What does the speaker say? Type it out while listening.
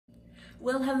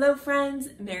Well, hello friends,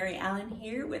 Mary Ellen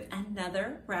here with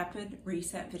another rapid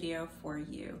reset video for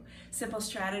you. Simple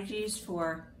strategies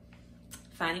for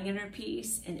finding inner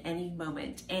peace in any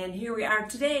moment. And here we are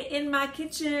today in my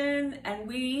kitchen, and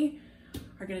we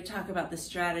are going to talk about the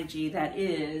strategy that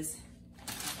is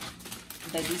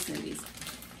veggie smoothies.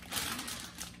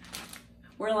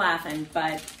 We're laughing,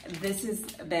 but this has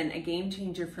been a game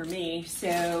changer for me.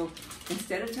 So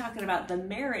instead of talking about the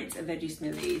merits of veggie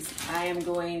smoothies, I am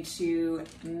going to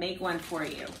make one for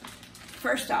you.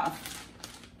 First off,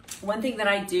 one thing that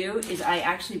I do is I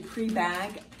actually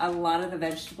pre-bag a lot of the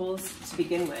vegetables to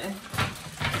begin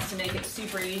with, just to make it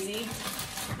super easy.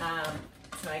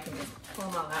 So I can just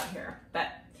pull them all out here. But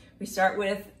we start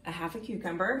with a half a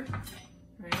cucumber,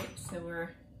 right? So we're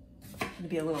gonna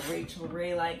be a little Rachel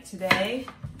Ray-like today.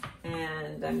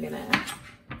 And I'm gonna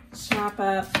chop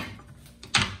up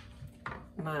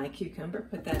my cucumber,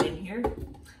 put that in here.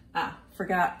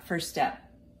 Forgot, first step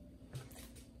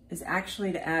is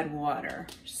actually to add water.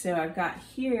 So I've got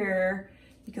here,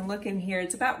 you can look in here,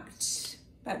 it's about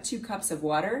 2 cups of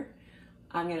water.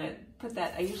 I'm gonna put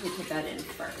that, I usually put that in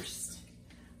first.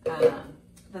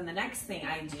 Then the next thing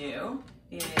I do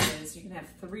is you can have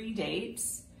 3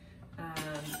 dates.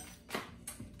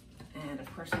 And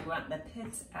of course we want the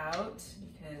pits out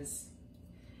because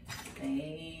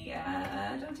they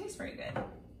don't taste very good.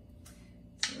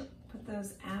 So put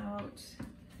those out,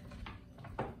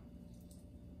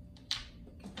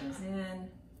 get those in.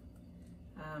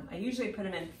 I usually put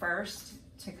them in first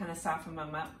to kind of soften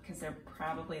them up because they're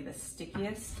probably the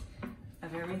stickiest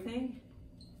of everything.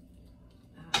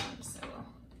 So we'll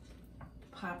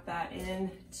pop that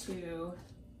into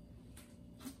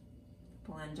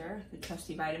blender, the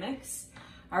trusty Vitamix.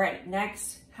 All right,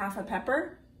 next, half a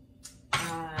pepper.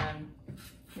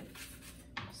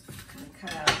 Just kind of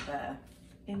cut out the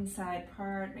inside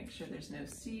part, make sure there's no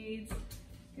seeds.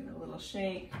 Give it a little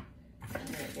shake. I'm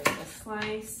gonna give it a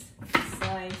slice,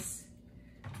 slice,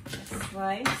 a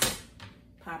slice.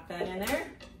 Pop that in there.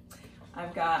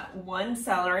 I've got 1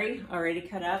 celery already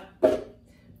cut up,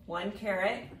 1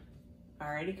 carrot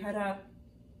already cut up,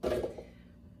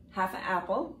 half an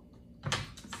apple.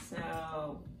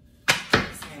 So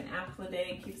an apple a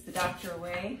day keeps the doctor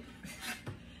away.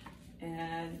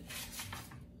 And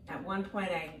at one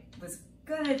point I was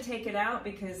gonna take it out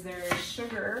because there's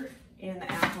sugar in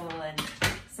the apple, and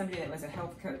somebody that was a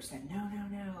health coach said,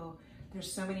 no,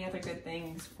 there's so many other good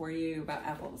things for you about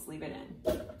apples, leave it in.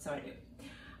 So I do.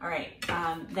 All right,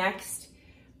 next,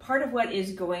 part of what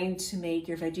is going to make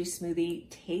your veggie smoothie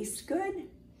taste good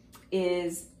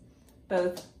is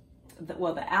both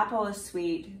the apple is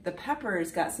sweet, the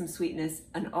pepper's got some sweetness,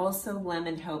 and also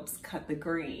lemon helps cut the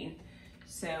green.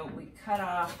 So we cut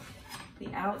off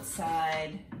the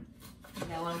outside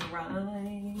yellow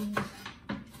rind.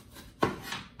 I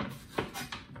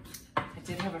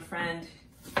did have a friend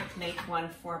make one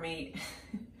for me.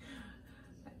 I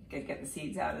could get the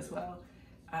seeds out as well.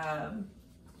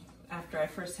 After I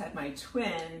first had my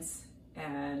twins,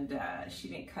 and she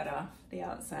didn't cut off the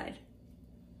outside.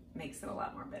 Makes it a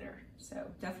lot more bitter.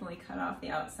 So definitely cut off the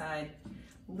outside.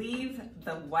 Leave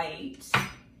the white,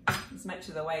 as much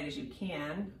of the white as you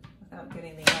can without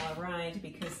getting the yellow rind,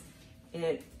 because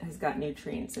it has got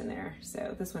nutrients in there.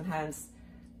 So this one has,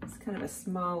 it's kind of a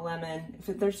small lemon.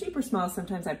 If they're super small,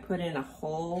 sometimes I put in a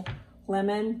whole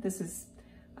lemon. This is,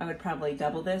 I would probably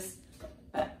double this,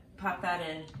 but pop that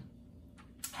in.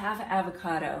 Half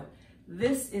avocado.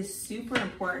 This is super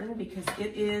important because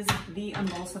it is the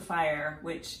emulsifier,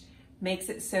 which makes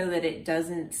it so that it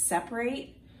doesn't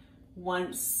separate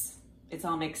once it's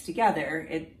all mixed together.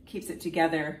 It keeps it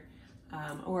together,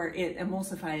 or it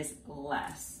emulsifies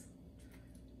less.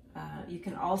 You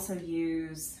can also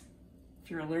use, if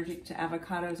you're allergic to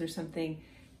avocados or something,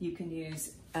 you can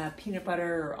use peanut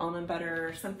butter or almond butter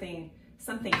or something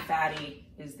fatty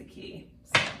is the key.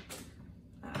 So,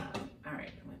 all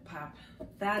right, I'm gonna pop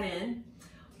that in.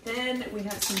 Then we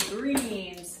have some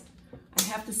greens. I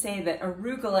have to say that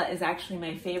arugula is actually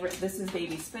my favorite. This is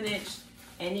baby spinach.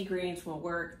 Any greens will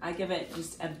work. I give it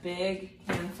just a big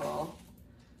handful.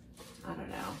 I don't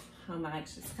know how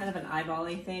much. It's kind of an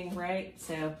eyeball-y thing, right?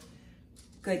 So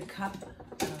good cup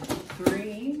of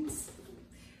greens.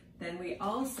 Then we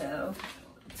also,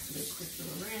 switch this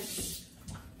little rinse.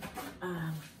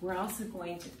 We're also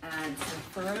going to add some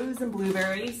frozen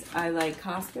blueberries. I like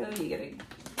Costco. You get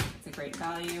it's a great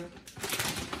value.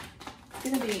 It's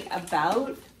gonna be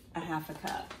about a half a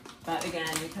cup, but again,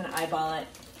 you kind of eyeball it.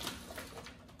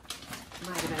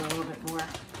 Might have been a little bit more,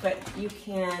 but you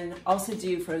can also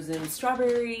do frozen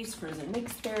strawberries, frozen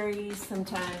mixed berries.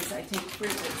 Sometimes I take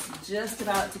fruit that's just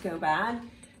about to go bad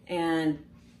and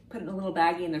put in a little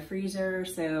baggie in the freezer,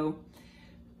 so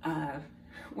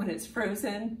when it's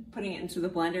frozen, putting it into the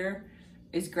blender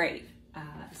is great.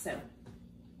 So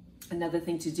another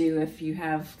thing to do if you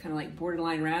have kind of like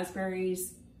borderline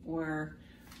raspberries or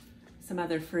some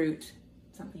other fruit,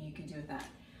 something you can do with that.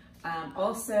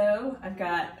 Also, I've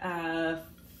got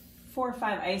 4 or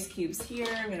 5 ice cubes here.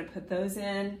 I'm gonna put those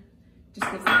in,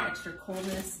 just gives that extra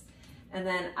coldness. And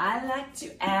then I like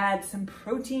to add some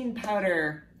protein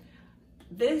powder.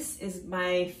 This is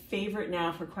my favorite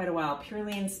now for quite a while,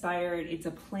 Purely Inspired. It's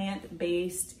a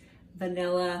plant-based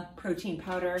vanilla protein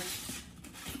powder.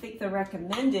 I think the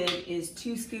recommended is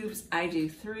 2 scoops. I do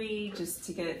 3 just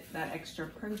to get that extra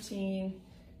protein.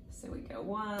 So we go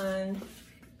 1,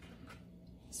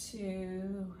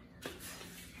 2,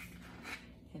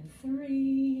 and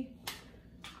 3.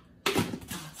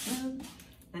 Awesome.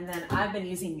 And then I've been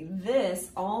using this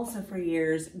also for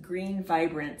years, Green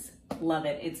Vibrance. Love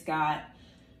it. It's got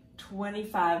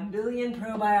 25 billion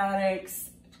probiotics.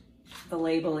 The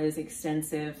label is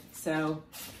extensive. So,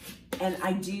 and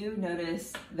I do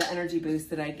notice the energy boost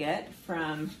that I get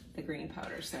from the green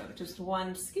powder. So just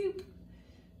 1 scoop.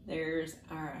 There's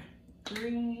our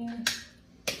green.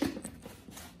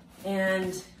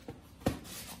 And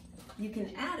you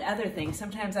can add other things.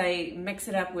 Sometimes I mix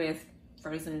it up with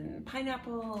frozen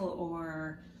pineapple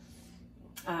or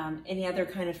any other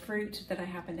kind of fruit that I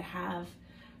happen to have.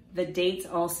 The dates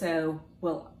also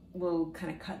will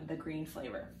kind of cut the green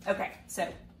flavor. Okay, so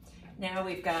now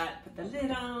we've got, put the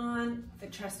lid on, the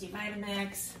trusty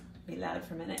Vitamix. Be loud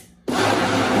for a minute.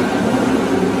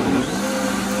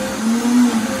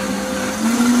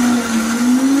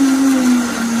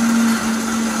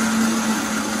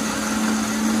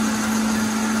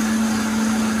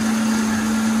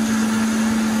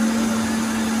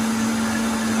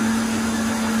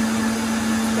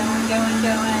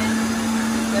 Going.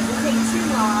 Doesn't take too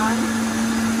long.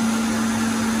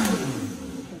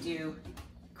 Do a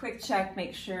quick check,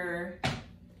 make sure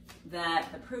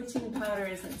that the protein powder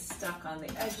isn't stuck on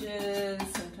the edges.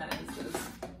 Sometimes those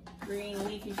green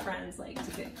leafy friends like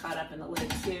to get caught up in the lid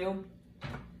too.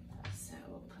 So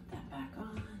we'll put that back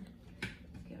on.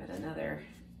 Give it another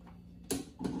scoop.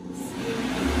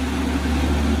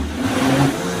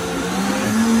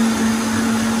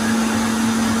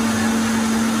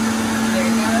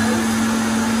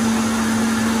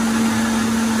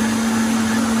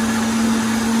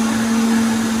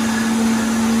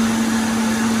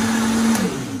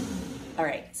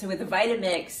 So with the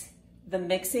Vitamix, the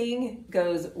mixing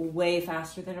goes way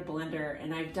faster than a blender,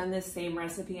 and I've done this same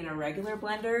recipe in a regular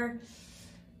blender,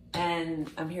 and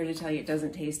I'm here to tell you it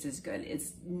doesn't taste as good. It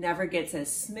never gets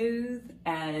as smooth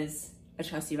as a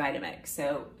trusty Vitamix,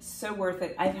 so worth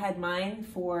it. I've had mine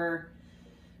for,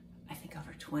 I think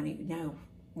over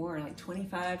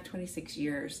 25, 26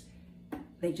 years.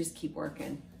 They just keep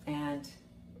working, and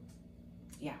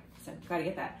yeah, so gotta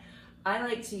get that. I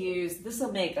like to use, this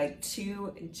will make like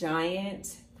 2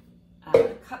 giant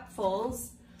cupfuls.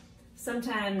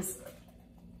 Sometimes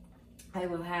I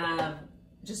will have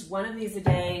just 1 of these a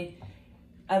day.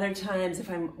 Other times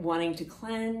if I'm wanting to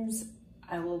cleanse,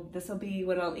 this will be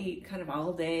what I'll eat kind of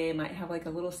all day. I might have like a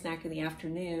little snack in the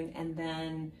afternoon and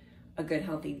then a good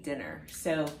healthy dinner.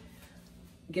 So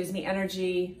it gives me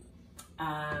energy,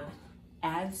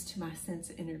 adds to my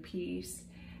sense of inner peace.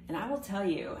 And I will tell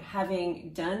you, having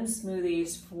done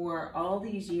smoothies for all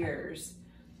these years,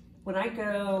 when I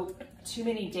go too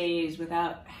many days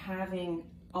without having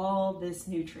all this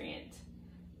nutrient,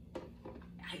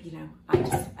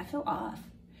 I feel off.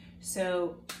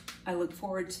 So I look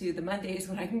forward to the Mondays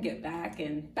when I can get back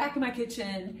in my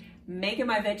kitchen, making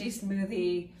my veggie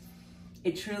smoothie.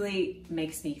 It truly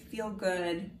makes me feel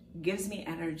good, gives me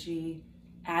energy,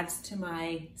 adds to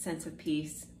my sense of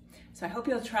peace. So I hope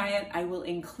you'll try it. I will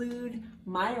include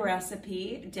my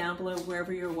recipe down below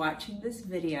wherever you're watching this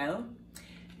video.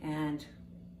 And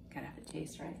gotta have the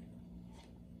taste, right?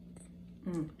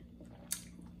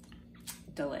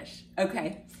 Delish.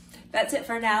 Okay, that's it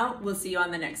for now. We'll see you on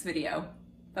the next video.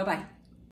 Bye-bye.